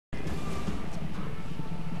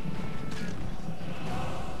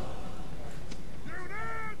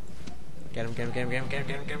Get him, get him, get him, get him, get him, get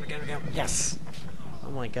him, get him, get him, get him. Yes! Oh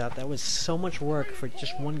my god, that was so much work for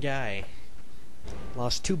just one guy.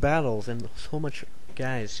 Lost 2 battles and so much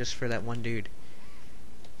guys just for that one dude.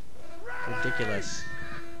 Ridiculous.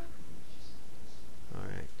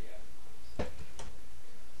 Alright.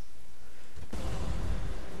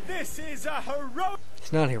 This is a heroic.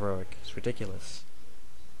 It's not heroic, it's ridiculous.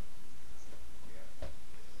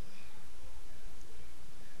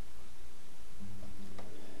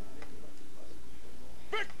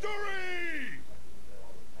 Victory!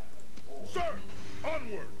 Sir,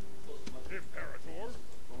 onward! Imperator!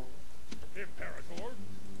 Imperator!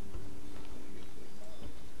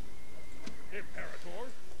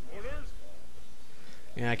 Imperator! Orders!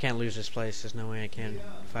 Yeah, I can't lose this place. There's no way I can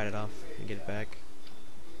fight it off and get it back.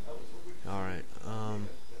 Alright,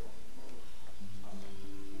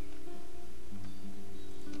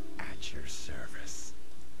 At your service.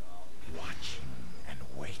 Watching and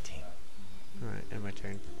waiting. alright, end my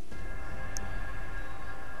turn.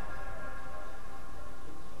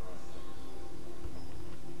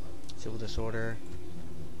 Civil disorder.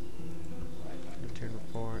 Return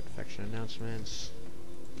report, faction announcements.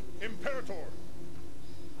 Imperator!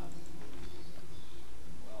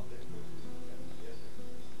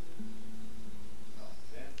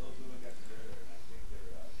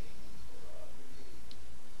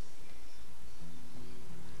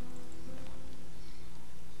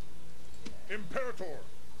 Imperator!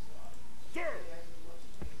 Sir!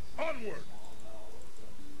 Onward!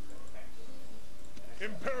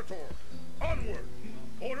 Imperator! Onward!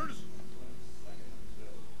 Orders!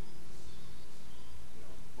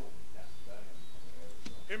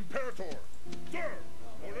 Imperator! Sir!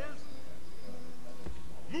 Orders!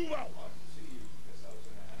 Move out!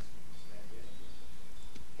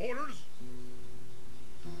 Orders!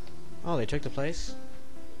 Oh, they took the place?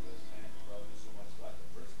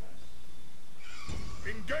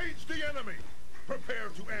 Engage the enemy! Prepare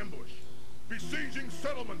to ambush! Besieging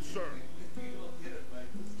settlement, sir!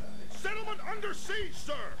 Settlement under siege,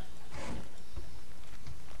 sir!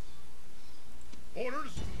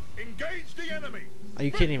 Orders! Engage the enemy! Are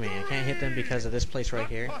you kidding me? I can't hit them because of this place right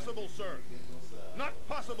here? Not possible, sir! Not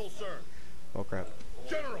possible, sir! Oh crap.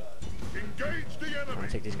 General! Engage the I'm enemy! gonna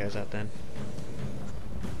take these guys out then.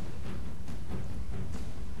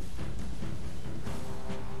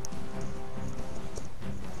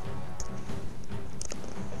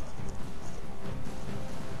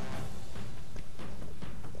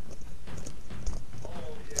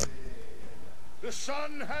 The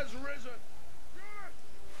sun has risen!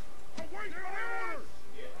 Await my orders!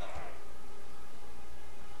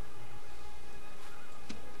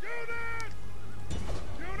 Units!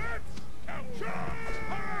 Units!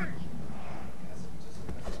 Charge!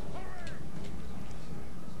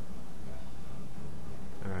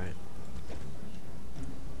 Alright.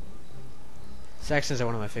 Saxons are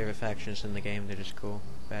one of my favorite factions in the game. They're just cool.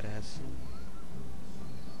 Badass.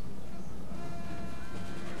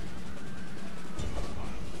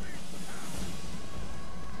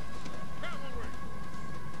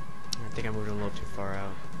 I think I moved a little too far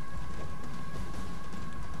out.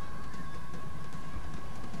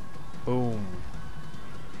 Boom.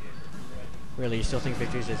 Really, you still think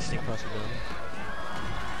victory is a distinct possibility?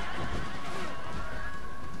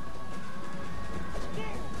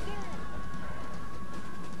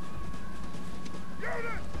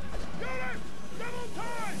 Units! Units! Double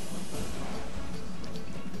time!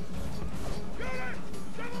 Units!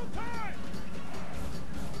 Double time!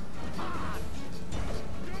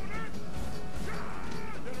 Units!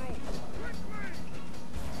 General! Quickly!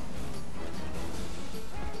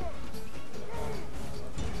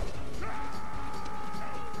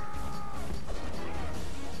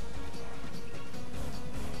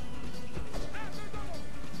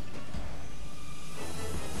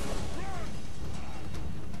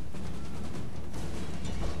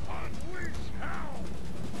 Unleash hell!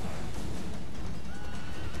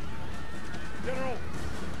 General!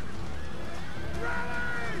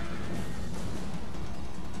 Rally!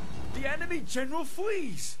 The enemy general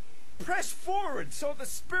flees. Press forward so the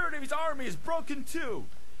spirit of his army is broken too.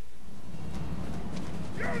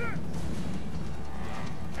 Units!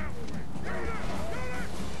 Cavalry! Units!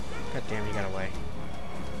 Units! God damn, you got away.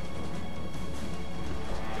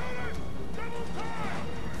 Units! Double time!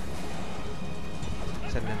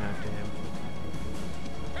 Send them after him.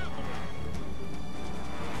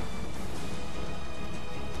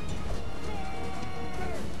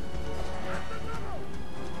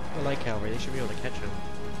 I like cavalry, they should be able to catch him.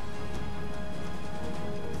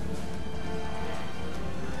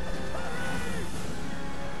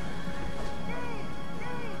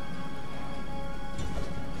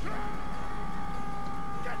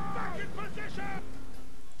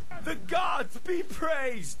 gods be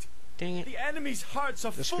praised! Dang it. The enemy's hearts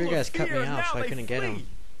are The full screw of guys fear, cut me and off, now so I they couldn't get him. flee.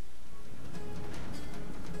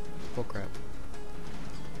 Bull crap.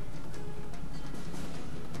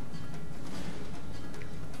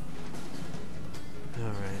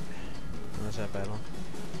 Alright. What's that battle?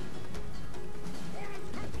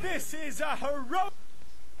 This is a heroic...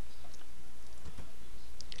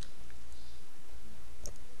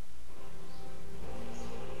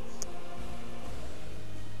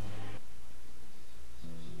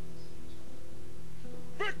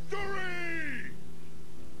 Victory!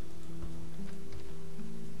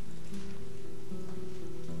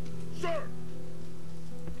 Sir!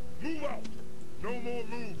 Move out! No more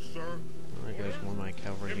moves, sir. There goes one of my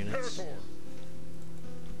cavalry units. Imperator!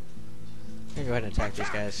 I'm gonna go ahead and attack these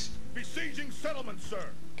guys. Besieging settlement, sir.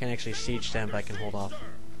 Can't actually siege them, but I can hold off.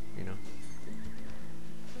 You know.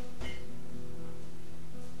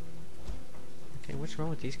 Okay, what's wrong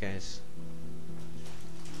with these guys?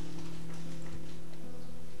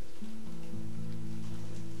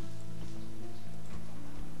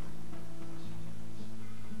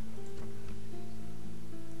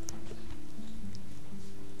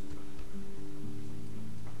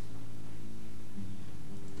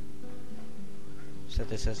 Set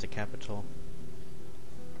this as the capital.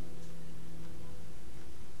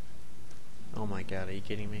 Oh my god, are you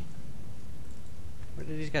kidding me? Where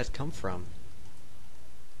did these guys come from?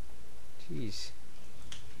 Jeez.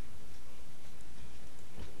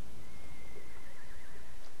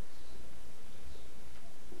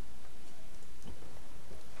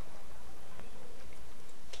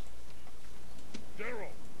 General,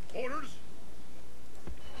 orders?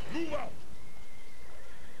 Move out!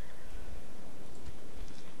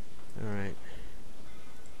 Alright.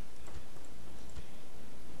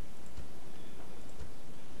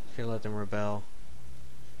 Just gonna let them rebel.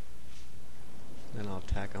 Then I'll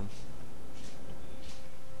attack them.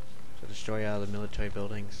 So destroy all the military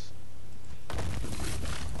buildings. I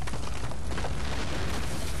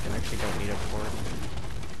actually don't need a fort.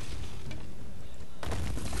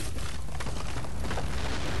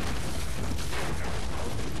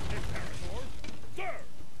 Imperator! Sir!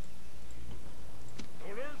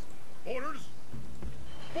 Orders? Orders?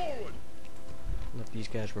 Forward! Let these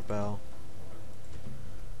guys rebel.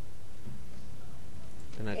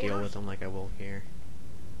 Then I deal with them like I will here.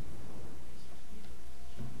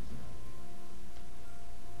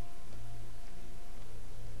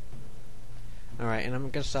 Alright, and I'm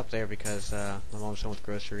gonna stop there because my mom's home with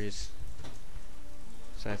groceries.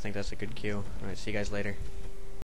 So I think that's a good cue. Alright, see you guys later.